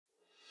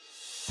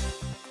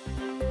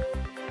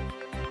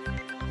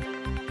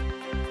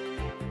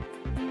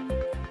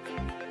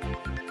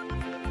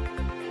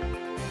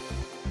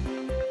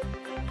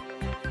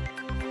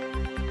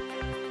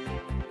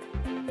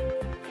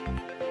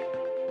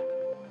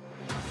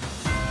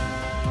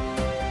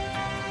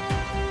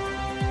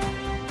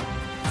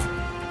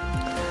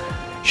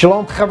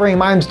Shalom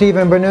Chavrim, I'm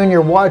Stephen Ben-Nun. You're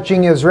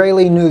watching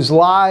Israeli News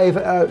Live.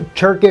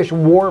 Turkish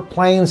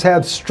warplanes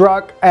have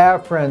struck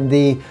Afrin,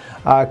 the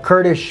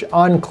Kurdish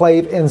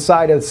enclave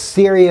inside of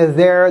Syria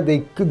there.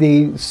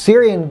 The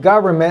Syrian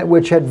government,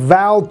 which had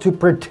vowed to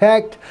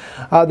protect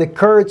the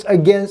Kurds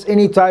against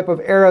any type of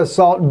air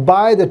assault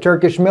by the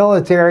Turkish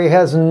military,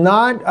 has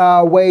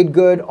not weighed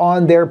good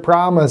on their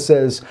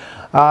promises.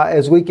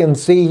 As we can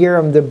see here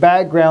in the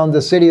background,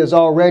 the city is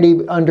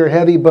already under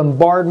heavy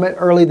bombardment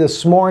early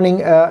this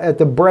morning at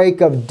the break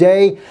of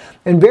day.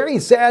 And very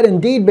sad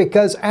indeed,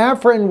 because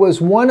Afrin was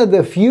one of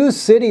the few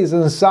cities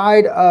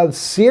inside of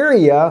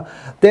Syria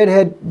that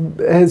had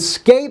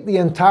escaped the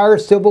entire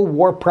civil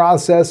war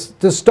process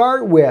to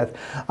start with.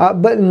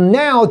 But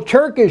now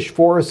Turkish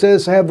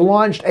forces have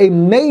launched a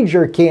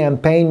major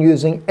campaign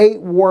using 8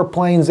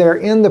 warplanes there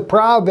in the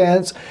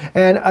province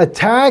and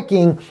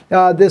attacking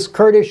this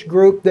Kurdish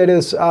group that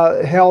is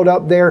held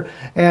up there.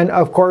 And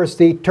of course,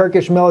 the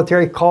Turkish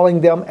military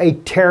calling them a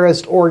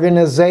terrorist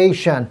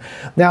organization.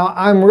 Now,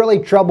 I'm really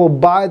troubled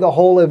by the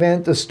whole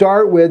event to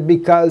start with,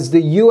 because the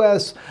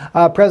U.S.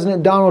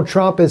 President Donald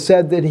Trump has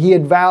said that he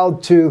had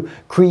vowed to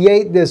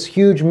create this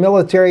huge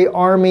military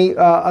army,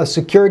 a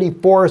security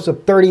force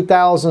of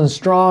 30,000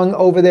 strong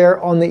over there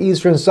on the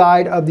eastern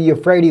side of the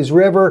Euphrates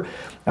River.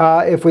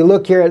 If we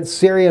look here at the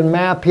Syrian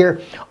map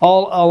here,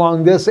 all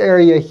along this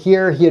area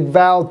here, he had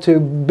vowed to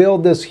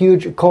build this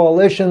huge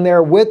coalition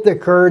there with the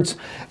Kurds.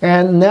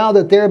 And now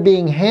that they're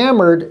being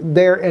hammered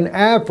there in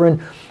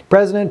Afrin,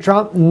 President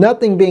Trump,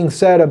 nothing being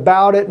said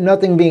about it,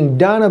 nothing being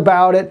done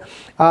about it.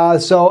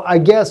 So I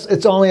guess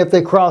it's only if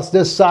they cross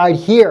this side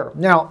here.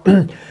 Now,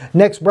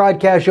 next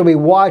broadcast you'll be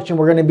watching,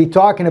 we're going to be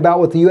talking about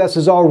what the U.S.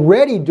 is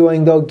already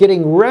doing, though,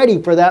 getting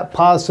ready for that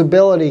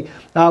possibility,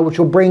 which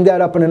will bring that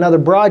up in another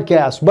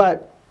broadcast.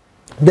 But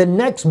the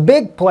next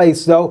big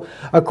place, though,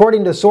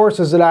 according to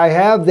sources that I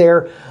have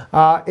there,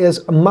 is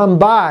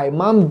Mumbai.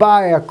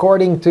 Mumbai,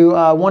 according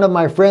to one of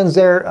my friends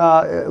there,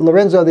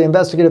 Lorenzo, the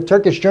investigative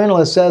Turkish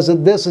journalist, says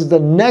that this is the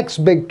next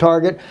big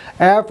target.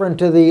 Afrin,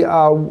 to the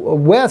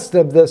west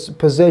of this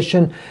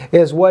position,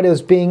 is what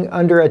is being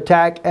under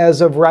attack as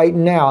of right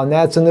now. And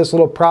that's in this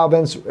little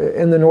province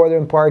in the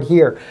northern part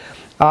here.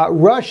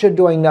 Russia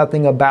doing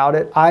nothing about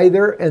it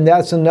either, and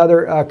that's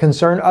another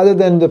concern. Other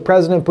than the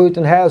President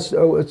Putin has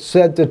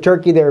said to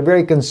Turkey they're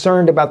very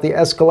concerned about the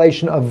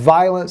escalation of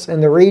violence in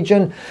the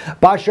region.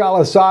 Bashar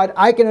al-Assad,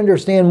 I can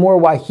understand more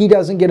why he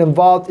doesn't get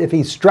involved. If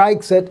he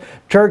strikes at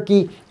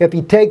Turkey, if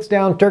he takes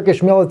down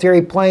Turkish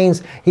military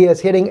planes, he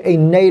is hitting a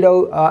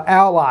NATO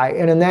ally,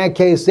 and in that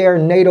case their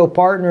NATO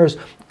partners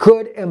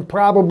could and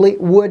probably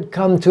would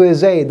come to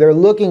his aid. They're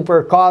looking for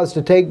a cause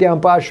to take down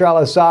Bashar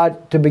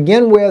al-Assad to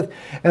begin with,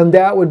 and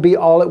that would be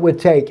all it would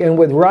take. And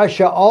with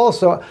Russia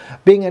also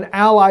being an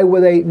ally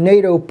with a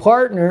NATO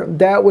partner,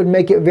 that would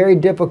make it very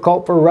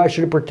difficult for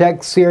Russia to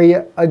protect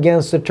Syria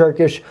against the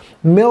Turkish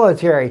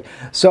military.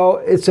 So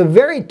it's a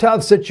very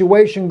tough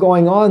situation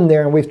going on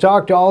there. And we've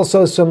talked to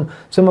also some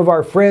of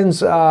our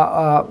friends,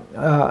 I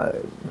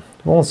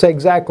won't say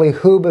exactly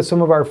who, but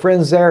some of our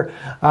friends there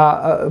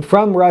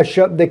from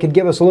Russia that could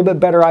give us a little bit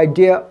better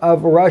idea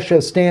of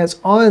Russia's stance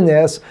on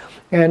this.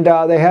 And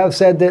they have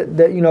said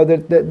that you know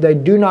that they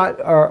do not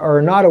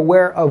are not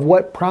aware of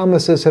what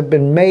promises have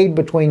been made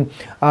between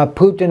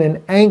Putin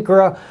and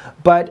Ankara,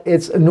 but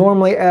it's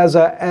normally as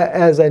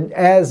an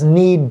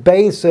as-need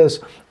basis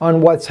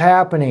on what's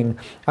happening.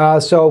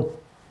 So.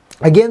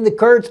 Again, the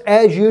Kurds,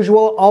 as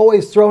usual,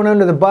 always thrown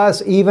under the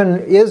bus. Even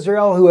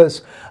Israel, who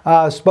has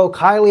spoke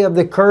highly of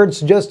the Kurds,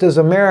 just as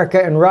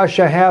America and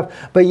Russia have,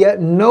 but yet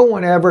no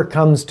one ever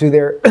comes to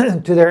their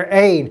to their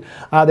aid.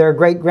 They're a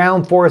great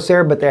ground force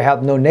there, but they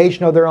have no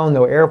nation of their own,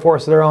 no air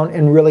force of their own,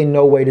 and really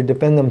no way to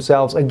defend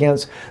themselves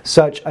against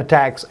such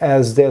attacks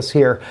as this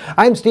here.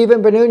 I'm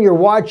Stephen Ben-Nun. You're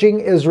watching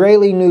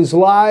Israeli News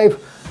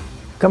Live.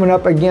 Coming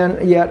up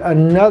again, yet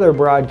another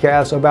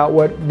broadcast about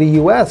what the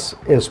U.S.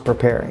 is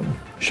preparing.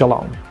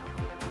 Shalom.